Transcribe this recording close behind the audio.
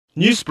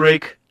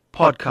Newsbreak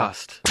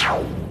Podcast.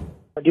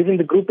 During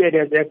the Group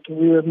Areas Act,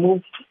 we were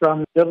moved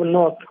from Durban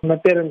North. My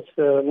parents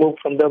moved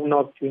from Durban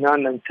North to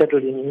Inanda and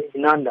settled in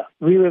Inanda.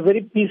 We were very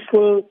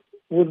peaceful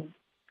with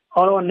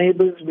all our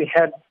neighbors.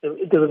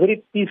 It was a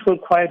very peaceful,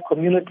 quiet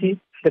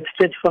community that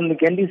stretched from the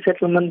Gandhi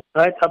settlement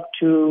right up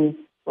to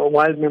a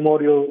wild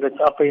memorial that's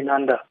upper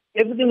Inanda.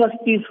 Everything was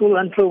peaceful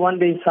until one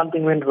day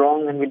something went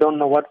wrong and we don't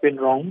know what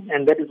went wrong,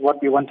 and that is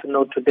what we want to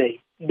know today.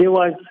 There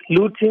was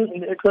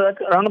looting. It was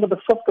around about the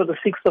 5th or the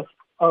 6th of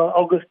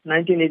August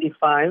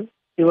 1985.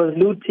 There was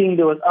looting,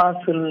 there was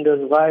arson, there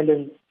was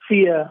violence,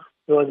 fear.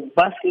 There was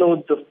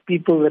busloads of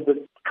people that were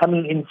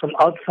coming in from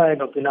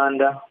outside of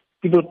Inanda.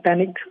 People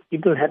panicked.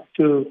 People had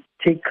to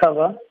take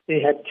cover.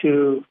 They had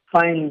to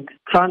find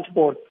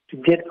transport to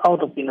get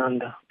out of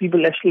Inanda.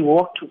 People actually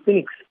walked to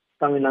Phoenix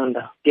from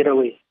Inanda, get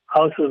away.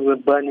 Houses were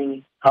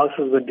burning,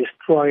 houses were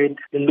destroyed.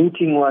 The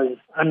looting was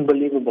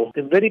unbelievable.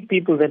 The very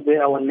people that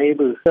were our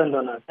neighbors turned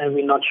on us, and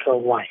we're not sure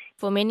why.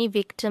 For many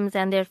victims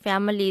and their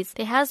families,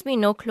 there has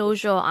been no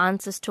closure or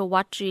answers to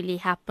what really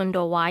happened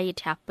or why it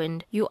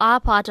happened. You are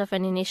part of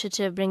an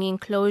initiative bringing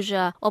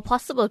closure or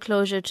possible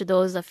closure to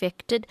those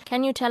affected.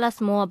 Can you tell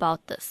us more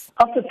about this?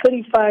 After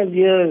 35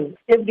 years,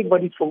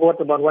 everybody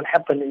forgot about what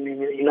happened in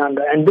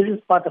Inanda, and this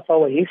is part of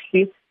our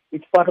history.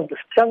 It's part of the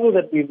struggle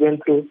that we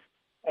went through.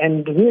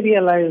 And we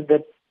realized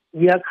that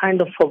we are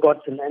kind of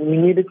forgotten and we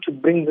needed to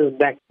bring this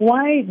back.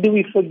 Why do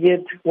we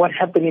forget what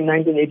happened in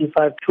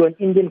 1985 to an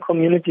Indian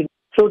community?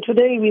 So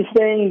today we're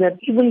saying that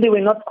even though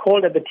we're not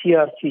called at the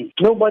TRC,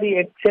 nobody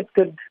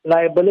accepted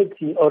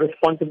liability or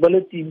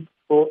responsibility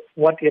for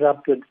what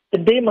erupted. The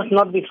day must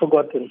not be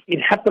forgotten. It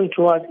happened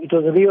to us. It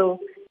was real.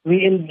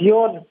 We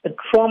endured the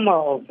trauma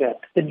of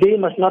that. The day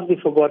must not be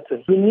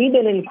forgotten. We need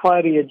an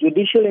inquiry, a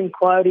judicial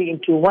inquiry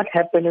into what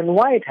happened and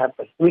why it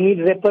happened. We need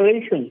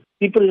reparations.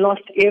 People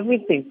lost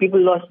everything.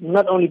 People lost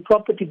not only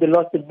property, they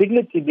lost their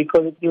dignity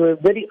because they were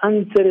very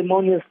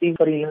unceremoniously,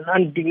 in an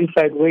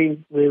undignified way,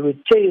 they were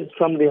chased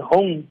from their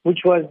home, which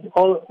was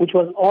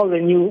all they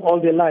knew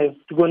all their lives,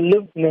 to go and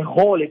live in a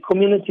hall, a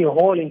community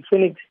hall in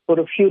Phoenix for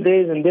a few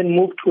days and then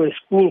move to a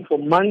school for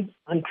months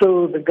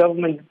until the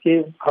government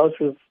gave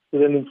houses to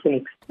them in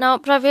Phoenix. Now,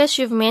 Pravesh,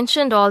 you've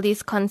mentioned all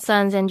these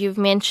concerns and you've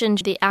mentioned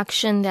the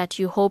action that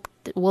you hope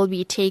will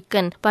be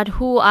taken. But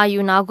who are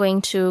you now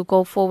going to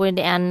go forward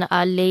and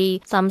lay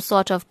some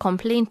sort of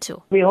complaint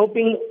to? We're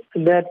hoping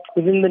that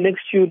within the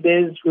next few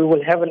days we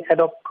will have an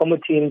ad hoc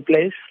committee in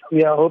place.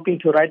 We are hoping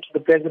to write to the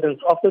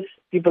President's office.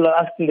 People are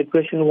asking the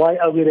question, why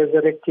are we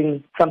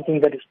resurrecting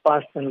something that is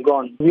past and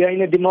gone? We are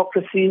in a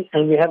democracy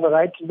and we have a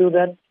right to do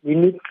that. We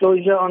need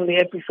closure on the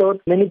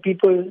episode. Many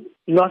people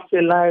lost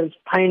their lives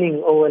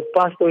pining or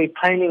passed away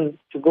pining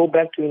to go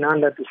back to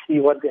Inanda to see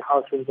what their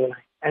houses were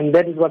like. And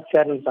that is what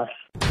saddens us.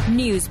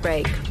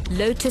 Newsbreak,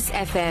 Lotus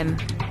FM,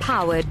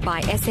 powered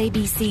by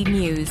SABC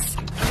News.